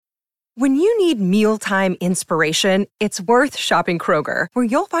When you need mealtime inspiration, it's worth shopping Kroger, where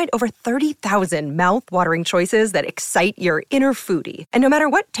you'll find over 30,000 mouth-watering choices that excite your inner foodie. And no matter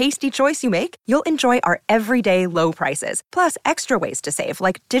what tasty choice you make, you'll enjoy our everyday low prices, plus extra ways to save,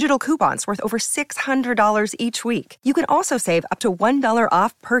 like digital coupons worth over $600 each week. You can also save up to $1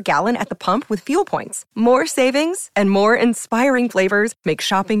 off per gallon at the pump with fuel points. More savings and more inspiring flavors make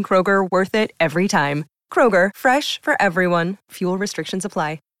shopping Kroger worth it every time. Kroger, fresh for everyone. Fuel restrictions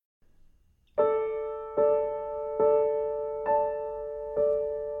apply.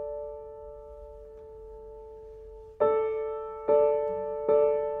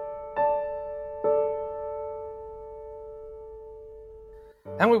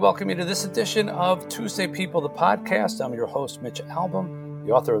 And we welcome you to this edition of Tuesday People, the podcast. I'm your host, Mitch Albom,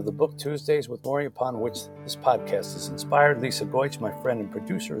 the author of the book Tuesdays with Morrie, upon which this podcast is inspired. Lisa Goich, my friend and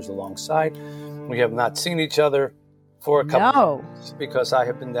producer, is alongside. We have not seen each other for a couple of months because I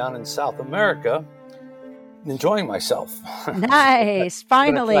have been down in South America enjoying myself. Nice,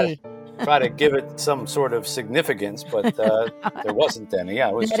 finally. Try to give it some sort of significance, but there wasn't any.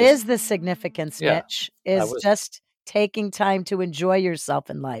 Yeah, That is the significance, Mitch, is just taking time to enjoy yourself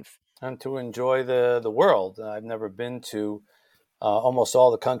in life. And to enjoy the world. I've never been to almost all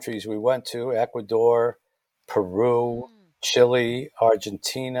the countries we went to: Ecuador, Peru, Chile,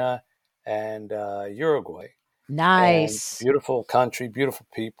 Argentina, and Uruguay. Nice. And beautiful country, beautiful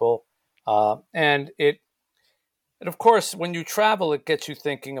people. And of course, when you travel, it gets you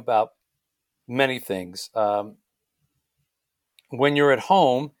thinking about many things. When you're at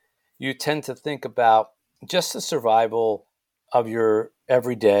home, you tend to think about just the survival of your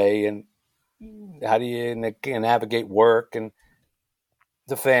everyday and how do you navigate work and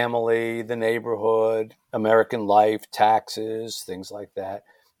the family, the neighborhood, American life, taxes, things like that.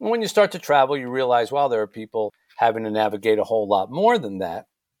 And when you start to travel, you realize, wow, there are people having to navigate a whole lot more than that.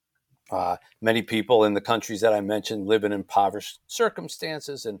 Many people in the countries that I mentioned live in impoverished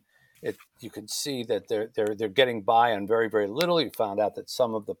circumstances, and you can see that they're getting by on very, very little. You found out that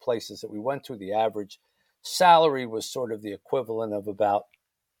some of the places that we went to, the average salary was sort of the equivalent of about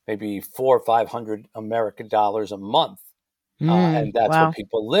maybe $400 or $500 American dollars a month. And that's what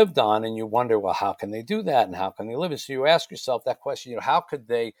people lived on. And you wonder, well, how can they do that? And how can they live it? So you ask yourself that question, how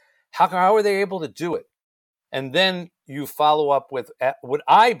are they able to do it? And then you follow up with, would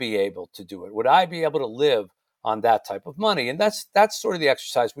I be able to do it? Would I be able to live on that type of money? And that's sort of the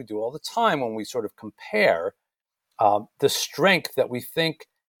exercise we do all the time when we sort of compare the strength that we think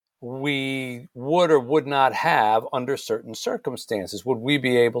we would or would not have under certain circumstances. Would we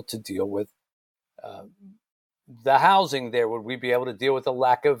be able to deal with the housing there? Would we be able to deal with the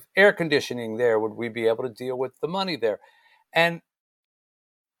lack of air conditioning there? Would we be able to deal with the money there? And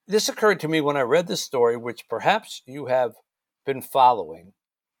this occurred to me when I read this story, which perhaps you have been following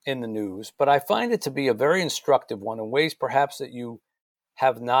in the news, but I find it to be a very instructive one in ways perhaps that you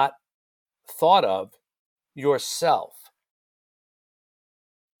have not thought of yourself.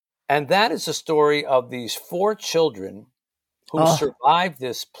 And that is the story of these 4 children who survived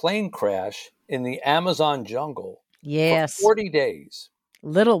this plane crash in the Amazon jungle for 40 days.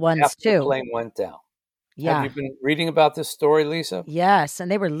 Little ones, after too. The plane went down. Yeah. Have you been reading about this story, Lisa? Yes,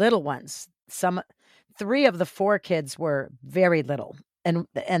 and they were little ones. 3 of the 4 kids were very little. And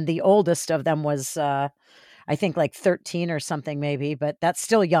the oldest of them was, I think, like 13 or something maybe, but that's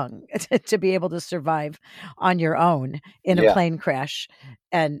still young to be able to survive on your own in a plane crash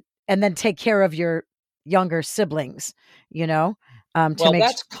and then take care of your younger siblings,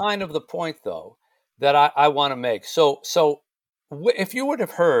 That's kind of the point, though, that I want to make. So if you would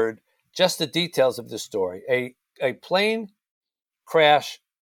have heard just the details of this story, a plane crash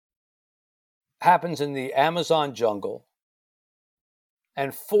happens in the Amazon jungle,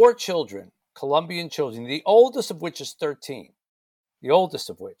 and 4 children, Colombian children, the oldest of which is 13, the oldest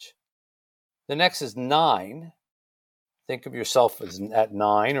of which. The next is 9. Think of yourself as at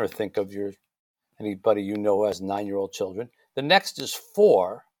 9, or think of anybody you know who has 9-year-old children. The next is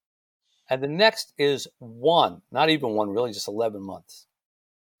 4, and the next is 1, not even 1, really just 11 months.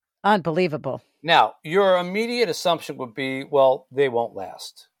 Unbelievable. Now, your immediate assumption would be, well, they won't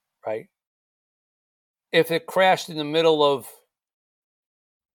last, right? If it crashed in the middle of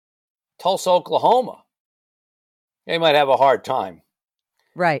Tulsa, Oklahoma, they might have a hard time.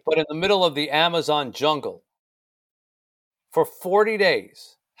 Right. But in the middle of the Amazon jungle, for 40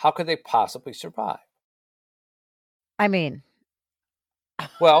 days, how could they possibly survive? I mean,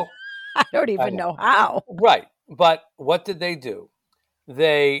 well, I don't even know how. Right. But what did they do?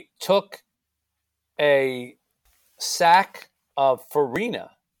 They took a sack of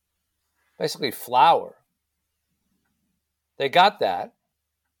farina, basically flour. They got that.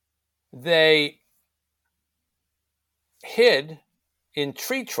 They hid in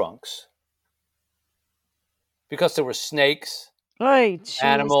tree trunks because there were snakes, Oy, jeez.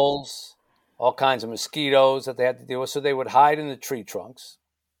 animals, all kinds of mosquitoes that they had to deal with. So they would hide in the tree trunks.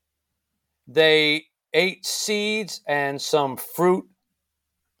 They ate seeds and some fruit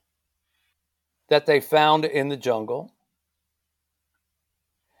that they found in the jungle.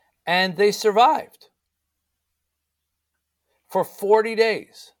 And they survived for 40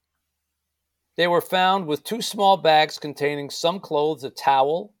 days. They were found with 2 small bags containing some clothes, a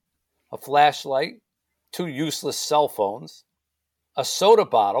towel, a flashlight, 2 useless cell phones, a soda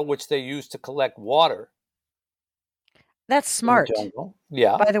bottle, which they used to collect water. That's smart. In the jungle.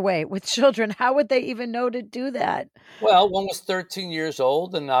 Yeah. By the way, with children, how would they even know to do that? Well, one was 13 years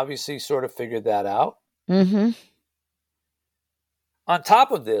old and obviously sort of figured that out. Mm-hmm. On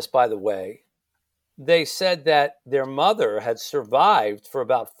top of this, by the way, they said that their mother had survived for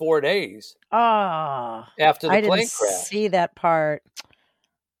about 4 days after the plane crash. See that part.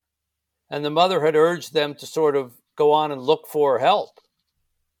 And the mother had urged them to sort of go on and look for help.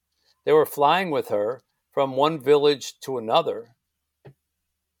 They were flying with her from one village to another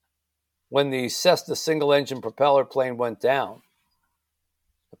when the Cessna single-engine propeller plane went down.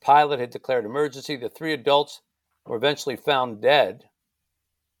 The pilot had declared emergency. The 3 adults were eventually found dead,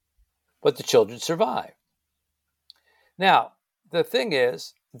 but the children survived. Now, the thing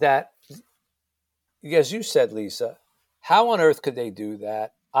is that, as you said, Lisa, how on earth could they do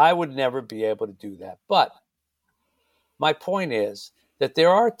that? I would never be able to do that. But my point is that there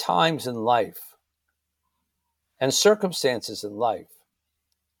are times in life and circumstances in life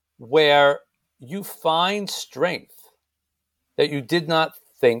where you find strength that you did not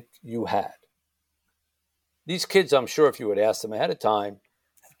think you had. These kids, I'm sure if you had asked them ahead of time,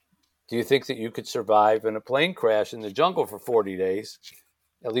 do you think that you could survive in a plane crash in the jungle for 40 days?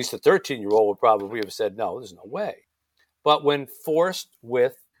 At least a 13-year-old would probably have said, no, there's no way. But when forced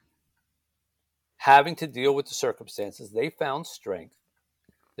with having to deal with the circumstances, they found strength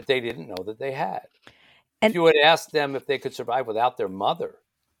that they didn't know that they had. And if you had asked them if they could survive without their mother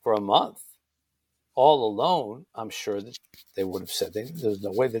for a month, all alone, I'm sure that they would have said there's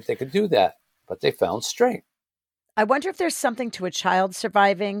no way that they could do that. But they found strength. I wonder if there's something to a child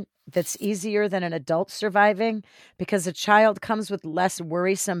surviving that's easier than an adult surviving, because a child comes with less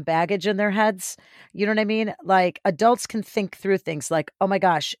worrisome baggage in their heads. You know what I mean? Like adults can think through things like, oh my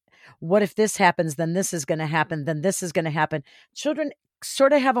gosh, what if this happens? Then this is going to happen. Then this is going to happen. Children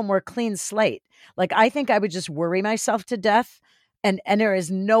sort of have a more clean slate. Like I think I would just worry myself to death. And there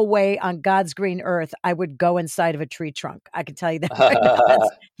is no way on God's green earth I would go inside of a tree trunk. I can tell you that right now.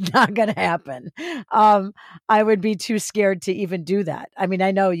 That's not going to happen. I would be too scared to even do that. I mean,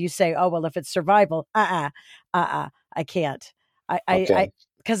 I know you say, oh, well, if it's survival, I can't.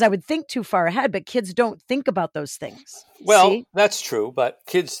 Because I would think too far ahead, but kids don't think about those things. Well, See? That's true. But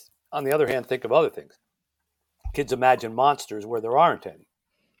kids, on the other hand, think of other things. Kids imagine monsters where there aren't any,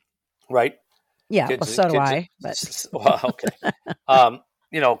 right? Yeah, well, so do I. But well, okay.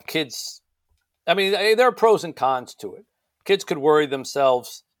 Kids, I mean, there are pros and cons to it. Kids could worry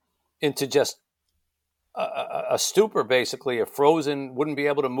themselves into just a stupor, basically, a frozen, wouldn't be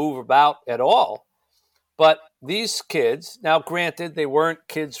able to move about at all. But these kids, now granted, they weren't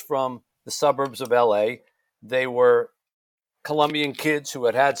kids from the suburbs of LA. They were Colombian kids who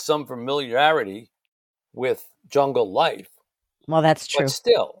had some familiarity with jungle life. Well, that's true. But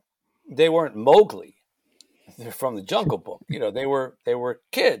still, they weren't Mowgli. They're from the Jungle Book. They were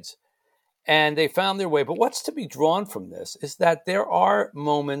kids, and they found their way. But what's to be drawn from this is that there are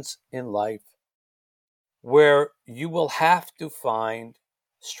moments in life where you will have to find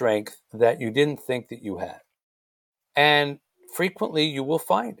strength that you didn't think that you had. And frequently you will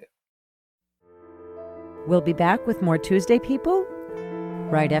find it. We'll be back with more Tuesday People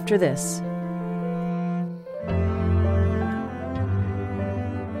right after this.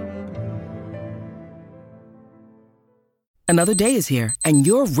 Another day is here, and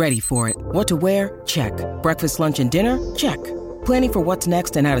you're ready for it. What to wear? Check. Breakfast, lunch, and dinner? Check. Planning for what's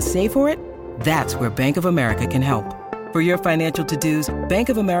next and how to save for it? That's where Bank of America can help. For your financial to-dos, Bank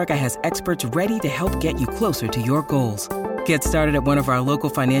of America has experts ready to help get you closer to your goals. Get started at one of our local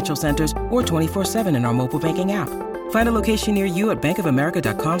financial centers or 24/7 in our mobile banking app. Find a location near you at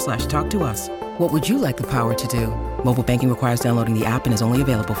bankofamerica.com/talktous. What would you like the power to do? Mobile banking requires downloading the app and is only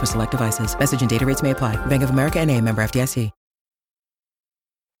available for select devices. Message and data rates may apply. Bank of America N.A., member FDIC.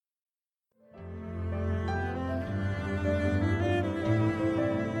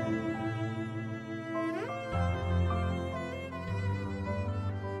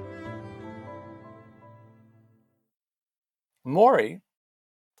 Maury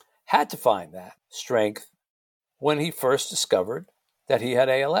had to find that strength when he first discovered that he had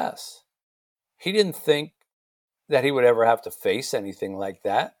ALS. He didn't think that he would ever have to face anything like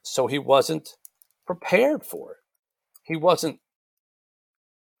that, so he wasn't prepared for it. He wasn't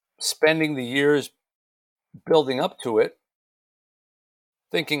spending the years building up to it,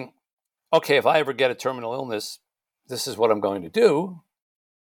 thinking, okay, if I ever get a terminal illness, this is what I'm going to do.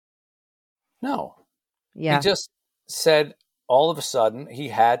 No. Yeah. He just said all of a sudden he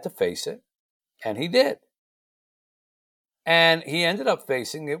had to face it, and he did. And he ended up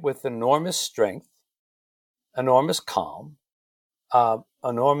facing it with enormous strength, enormous calm,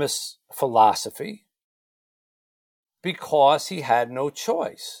 enormous philosophy, because he had no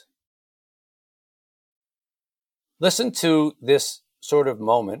choice. Listen to this sort of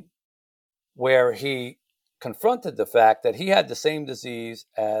moment where he confronted the fact that he had the same disease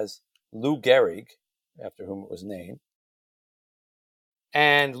as Lou Gehrig, after whom it was named.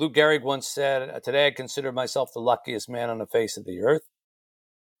 And Lou Gehrig once said, "Today I consider myself the luckiest man on the face of the earth."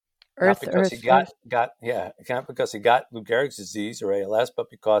 Not because he got Lou Gehrig's disease or ALS, but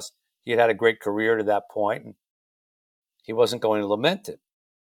because he had a great career to that point, and he wasn't going to lament it.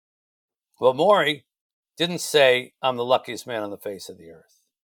 Well, Morrie didn't say, "I'm the luckiest man on the face of the earth,"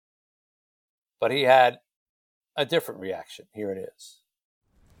 but he had a different reaction. Here it is.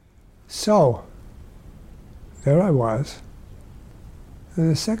 So, there I was. And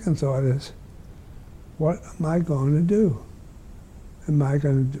the second thought is, what am I going to do? Am I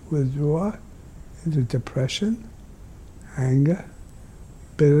going to withdraw into depression, anger,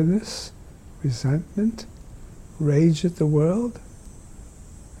 bitterness, resentment, rage at the world?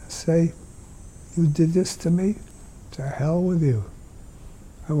 Say, you did this to me? To hell with you.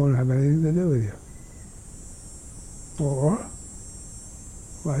 I won't have anything to do with you. Or,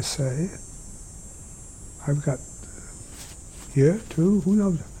 I say, I've got a year, two, who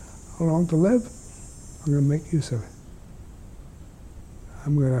knows how long to live. I'm going to make use of it.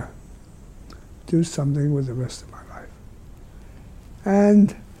 I'm going to do something with the rest of my life.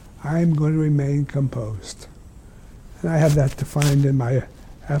 And I'm going to remain composed. And I have that defined in my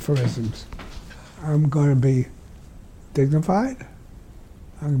aphorisms. I'm going to be dignified.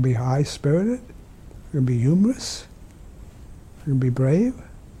 I'm going to be high-spirited. I'm going to be humorous. I'm going to be brave.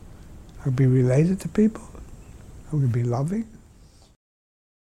 I'm going to be related to people. I'm going to be loving.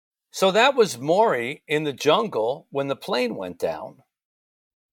 So that was Morrie in the jungle when the plane went down,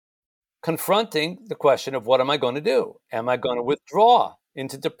 confronting the question of what am I going to do? Am I going to withdraw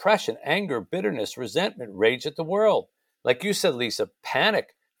into depression, anger, bitterness, resentment, rage at the world? Like you said, Lisa,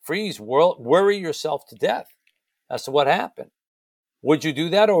 panic, freeze, worry yourself to death as to what happened. Would you do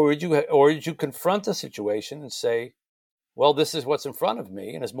that, or would you confront the situation and say, well, this is what's in front of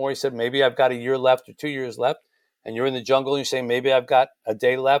me? And as Morrie said, maybe I've got a year left or 2 years left, and you're in the jungle and you say, maybe I've got a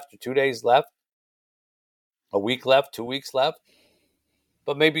day left or 2 days left, a week left, 2 weeks left,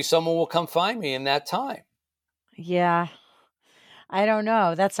 but maybe someone will come find me in that time. Yeah. I don't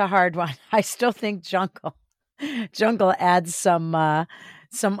know. That's a hard one. I still think jungle adds some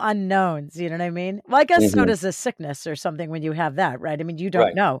unknowns, you know what I mean? Well, I guess so does a sickness or something when you have that, right? I mean, you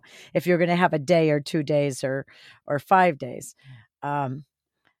don't know if you're going to have a day or 2 days or 5 days. Well,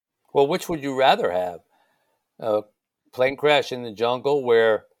 which would you rather have? A plane crash in the jungle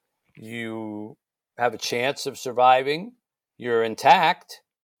where you have a chance of surviving, you're intact,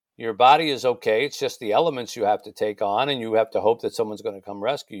 your body is okay, it's just the elements you have to take on and you have to hope that someone's going to come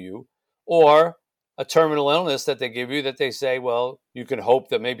rescue you, or a terminal illness that they give you that they say, well, you can hope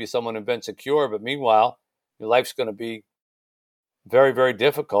that maybe someone invents a cure, but meanwhile, your life's going to be very, very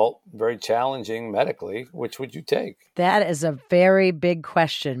difficult, very challenging medically. Which would you take? That is a very big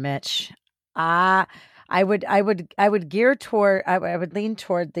question, Mitch. I would lean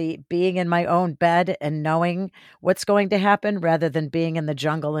toward the being in my own bed and knowing what's going to happen rather than being in the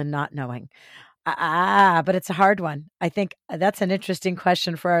jungle and not knowing. But it's a hard one. I think that's an interesting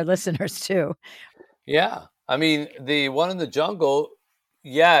question for our listeners too. Yeah. I mean, the one in the jungle,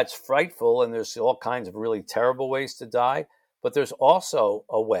 yeah, it's frightful and there's all kinds of really terrible ways to die, but there's also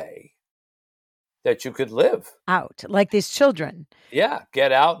a way that you could live out, like these children. Yeah,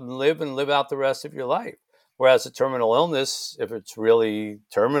 get out and live out the rest of your life. Whereas a terminal illness, if it's really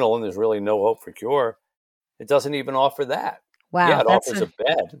terminal and there's really no hope for cure, it doesn't even offer that. Wow. Yeah, it offers a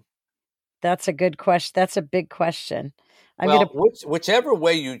bed. That's a good question. That's a big question. Whichever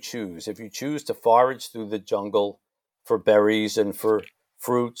way you choose, if you choose to forage through the jungle for berries and for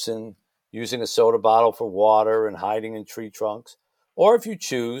fruits and using a soda bottle for water and hiding in tree trunks, or if you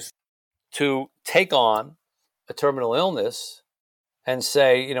choose to take on a terminal illness and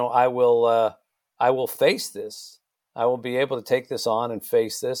say, I will face this I will be able to take this on and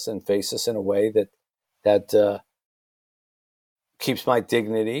face this in a way that keeps my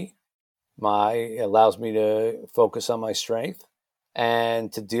dignity, allows me to focus on my strength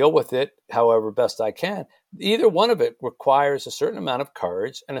and to deal with it however best I can. Either one of it requires a certain amount of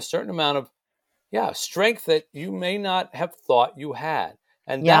courage and a certain amount of strength that you may not have thought you had.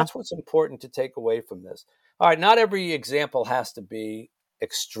 And that's what's important to take away from this. All right, not every example has to be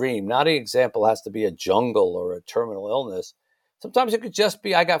extreme. Not every example has to be a jungle or a terminal illness. Sometimes it could just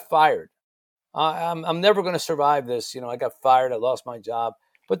be, I got fired. I'm never going to survive this. I got fired. I lost my job.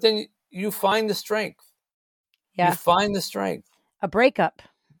 But then you find the strength. Yeah. You find the strength. A breakup.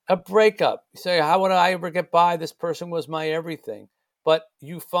 You say, how would I ever get by? This person was my everything. But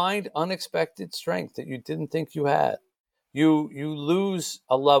you find unexpected strength that you didn't think you had. You lose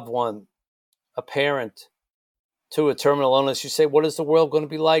a loved one, a parent, to a terminal illness. You say, what is the world going to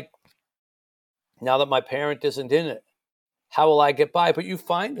be like now that my parent isn't in it? How will I get by? But you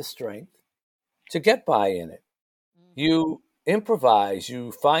find the strength to get by in it. You improvise.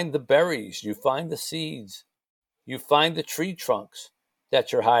 You find the berries. You find the seeds. You find the tree trunks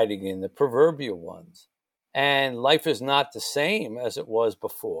that you're hiding in, the proverbial ones. And life is not the same as it was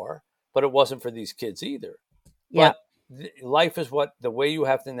before, but it wasn't for these kids either. Yeah. But life is the way you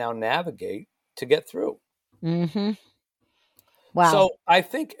have to now navigate to get through. Mm-hmm. Wow. So I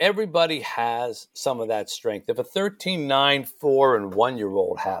think everybody has some of that strength. If a 13, 9, 4, and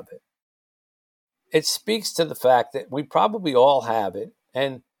 1-year-old have it, it speaks to the fact that we probably all have it.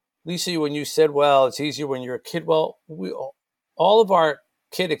 And Lisa, when you said, well, it's easier when you're a kid, well, all of our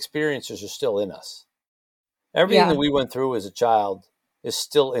kid experiences are still in us. Everything that we went through as a child is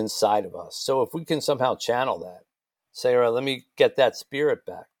still inside of us. So if we can somehow channel that, say, all right, let me get that spirit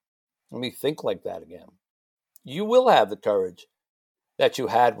back. Let me think like that again. You will have the courage that you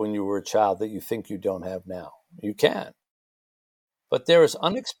had when you were a child that you think you don't have now. You can. But there is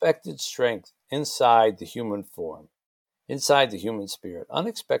unexpected strength inside the human form, inside the human spirit,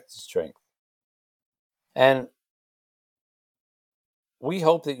 unexpected strength. And we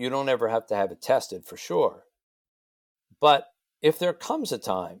hope that you don't ever have to have it tested for sure. But if there comes a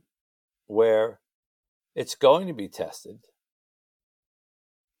time where it's going to be tested,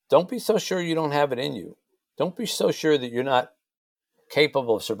 don't be so sure you don't have it in you. Don't be so sure that you're not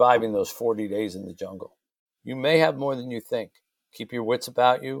capable of surviving those 40 days in the jungle. You may have more than you think. Keep your wits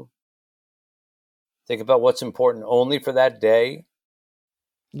about you. Think about what's important only for that day.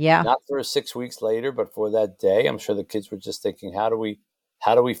 Yeah. Not for 6 weeks later, but for that day. I'm sure the kids were just thinking, how do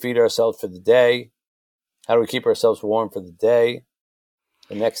we feed ourselves for the day? How do we keep ourselves warm for the day?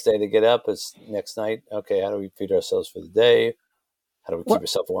 The next day they get up, it's next night. Okay, how do we feed ourselves for the day? How do we keep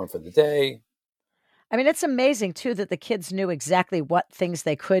ourselves warm for the day? I mean, it's amazing, too, that the kids knew exactly what things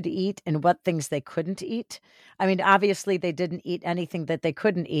they could eat and what things they couldn't eat. I mean, obviously, they didn't eat anything that they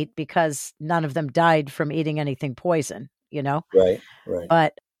couldn't eat because none of them died from eating anything poison, Right.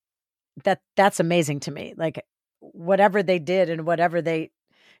 But that's amazing to me. Like, whatever they did and whatever they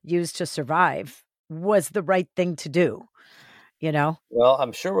used to survive was the right thing to do, Well,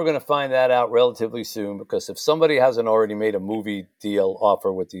 I'm sure we're going to find that out relatively soon, because if somebody hasn't already made a movie deal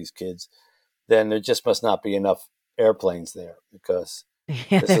offer with these kids, then there just must not be enough airplanes there, because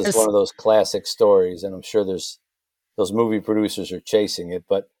this is one of those classic stories, and I'm sure those movie producers are chasing it.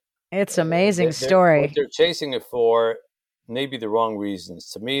 But it's an amazing story. What they're chasing it for may be the wrong reasons.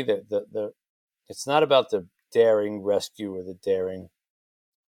 To me, it's not about the daring rescue or the daring,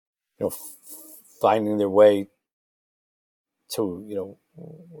 finding their way to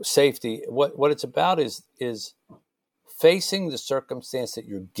safety. What it's about is facing the circumstance that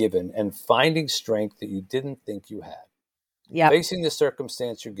you're given and finding strength that you didn't think you had. Yeah. Facing the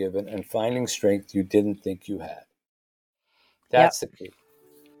circumstance you're given and finding strength you didn't think you had. That's the key.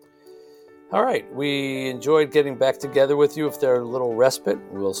 All right. We enjoyed getting back together with you. If there's a little respite,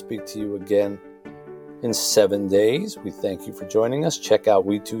 we'll speak to you again in 7 days. We thank you for joining us. Check out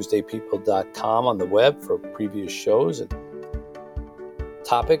WeTuesdayPeople.com on the web for previous shows and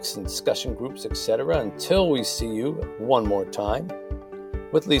topics and discussion groups, etc. Until we see you one more time,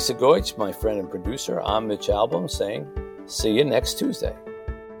 with Lisa Goich, my friend and producer, I'm Mitch Albom saying, see you next Tuesday.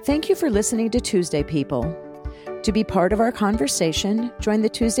 Thank you for listening to Tuesday People. To be part of our conversation, join the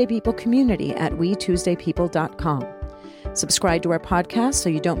Tuesday People community at WeTuesdayPeople.com. Subscribe to our podcast so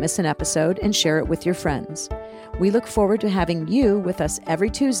you don't miss an episode, and share it with your friends. We look forward to having you with us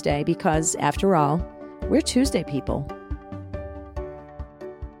every Tuesday because, after all, we're Tuesday People.